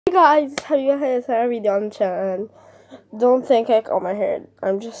Hey guys, how you guys are video on the channel? Don't think I cut my hair.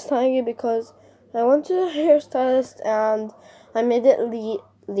 I'm just telling you because I went to the hairstylist and I made it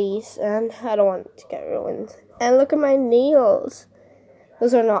lease and I don't want it to get ruined. And look at my nails.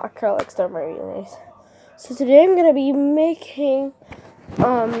 Those are not acrylics, they're my real nails. So today I'm gonna be making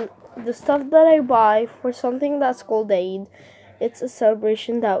the stuff that I buy for something that's called Eid. It's a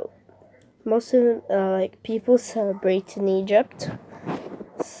celebration that most of people celebrate in Egypt.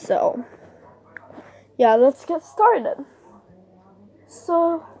 So yeah, let's get started.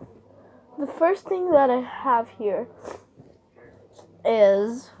 So the first thing that I have here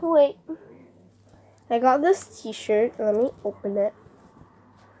is, I got this t-shirt. Let me open it.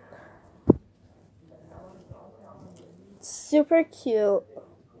 It's super cute.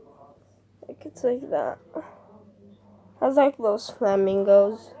 It's like that. Has like those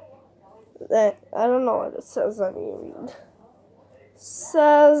flamingos. That I don't know what it says. Let me read. It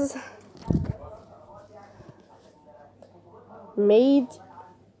says made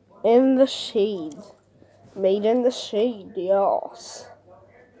in the shade. Made in the shade, yes.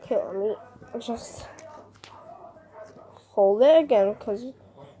 Okay, let me just hold it again because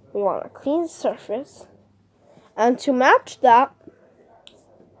we want a clean surface. And to match that,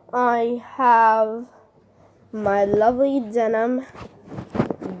 I have my lovely denim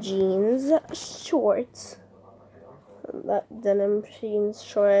jeans shorts. That denim jeans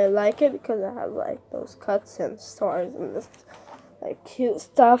short, I like it because it has like those cuts and stars and this like cute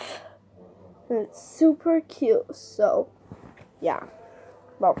stuff. And it's super cute. So yeah,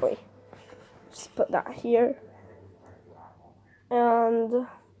 lovely. Just put that here. And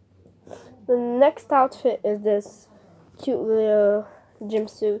the next outfit is this cute little gym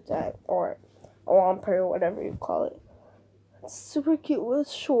suit or a romper or whatever you call it. It's super cute with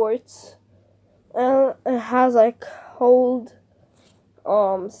shorts. And it has like hold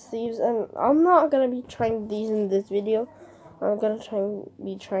sleeves, and I'm not gonna be trying these in this video. I'm gonna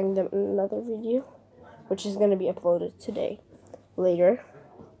be trying them in another video, which is gonna be uploaded later.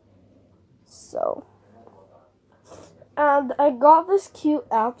 So, and I got this cute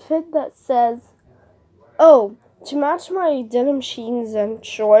outfit that says, oh, to match my denim jeans and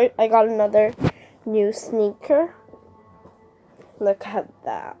short, I got another new sneaker. Look at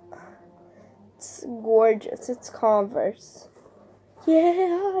that. It's gorgeous. It's Converse.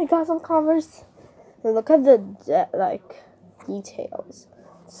 Yeah, I got some Converse. And look at the details.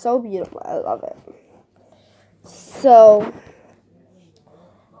 So beautiful. I love it. So,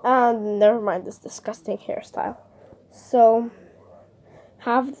 and never mind this disgusting hairstyle. So,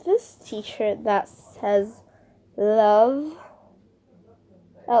 have this t-shirt that says love,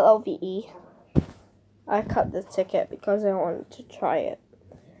 Love. I cut the ticket because I wanted to try it.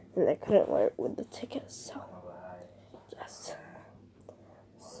 And I couldn't wear it with the ticket, so yes.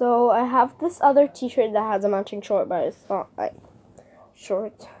 So I have this other t-shirt that has a matching short, but it's not like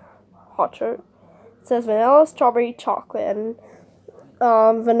short, hot shirt. It says vanilla, strawberry, chocolate, and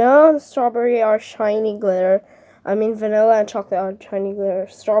vanilla and strawberry are shiny glitter. I mean, vanilla and chocolate are shiny glitter.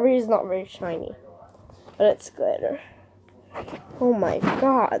 Strawberry is not very shiny, but it's glitter. Oh my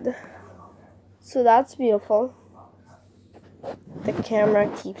god. So that's beautiful. The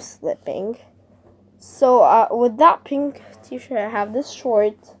camera keeps slipping. So with that pink t-shirt, I have this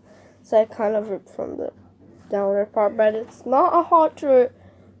short. So I kind of ripped from the downer part, but it's not a hot short.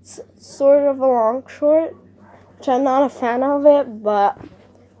 It's sort of a long short, which I'm not a fan of it. But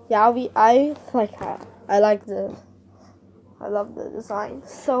yeah, I like that. I love the design.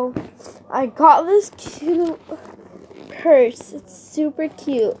 So I got this cute purse. It's super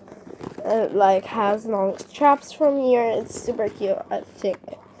cute. It has long straps from here. It's super cute. I think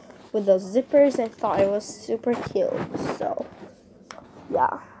with those zippers, I thought it was super cute. So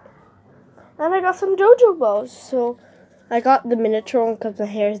yeah. And I got some JoJo bows. So I got the miniature one because my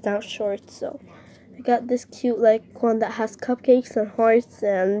hair is down short. So I got this cute one that has cupcakes and hearts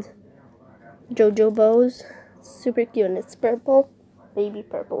and JoJo bows. It's super cute, and it's purple, baby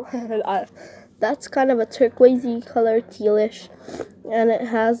purple. That's kind of a turquoisey color, tealish, and it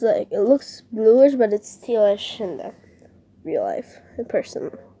has it looks bluish, but it's tealish in the real life, in person.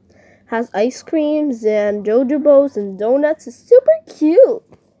 Has ice creams and JoJo bows and donuts. It's super cute.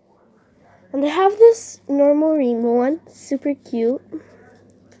 And they have this normal rainbow one, super cute.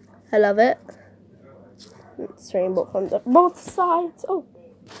 I love it. It's rainbow from both sides. Oh,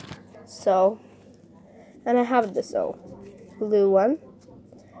 so, and I have this blue one.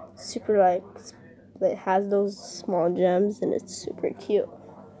 Super it has those small gems and it's super cute.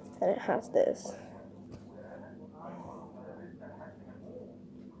 And it has this.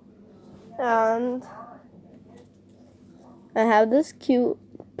 And I have this cute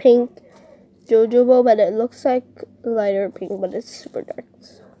pink jojoba, but it looks like lighter pink, but it's super dark.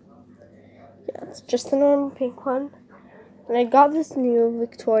 So, yeah, it's just a normal pink one. And I got this new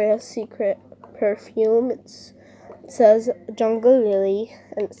Victoria's Secret perfume. It says Jungle Lily,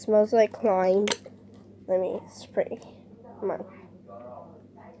 and it smells like lime. Let me spray. Come on.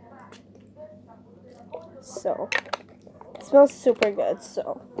 So, it smells super good,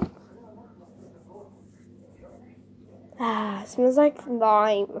 so. It smells like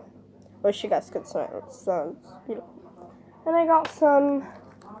lime. Wish you guys could smell it. It sounds beautiful. And I got some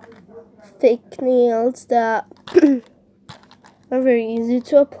fake nails that are very easy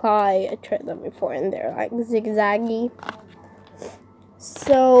to apply. I tried them before and they're like zigzaggy.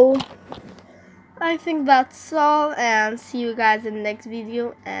 So, I think that's all, and see you guys in the next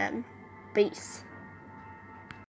video, and peace.